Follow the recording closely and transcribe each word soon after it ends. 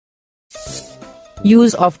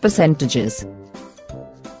Use of percentages.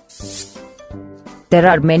 There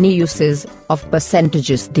are many uses of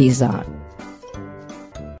percentages. These are: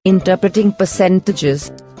 interpreting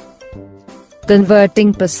percentages,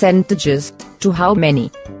 converting percentages to how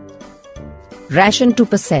many, ration to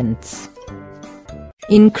percents,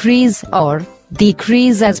 increase or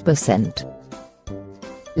decrease as percent.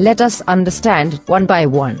 Let us understand one by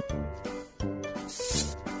one.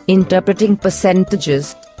 Interpreting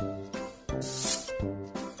percentages.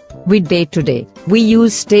 With day-to-day, we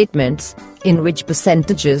use statements in which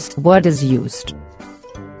percentages word is used.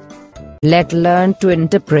 Let's learn to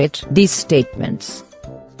interpret these statements.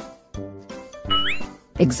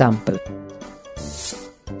 Example: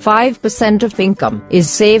 5% of income is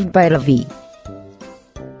saved by Ravi.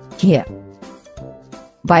 Here,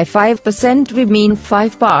 by 5% we mean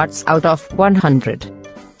 5 parts out of 100.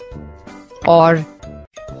 Or,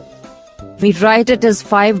 we write it as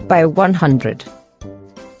 5 by 100.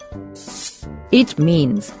 It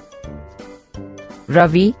means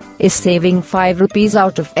Ravi is saving 5 rupees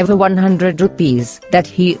out of every 100 rupees that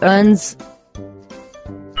he earns.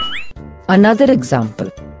 Another example: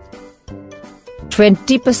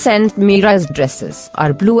 20% Meera's dresses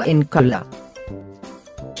are blue in color.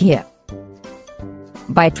 Here,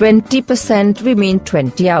 by 20% we mean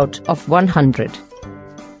 20 out of 100.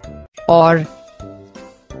 Or,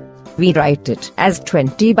 we write it as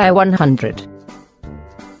 20 by 100.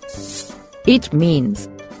 It means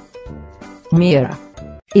Meera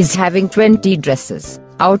is having 20 dresses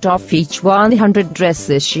out of each 100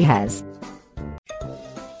 dresses she has.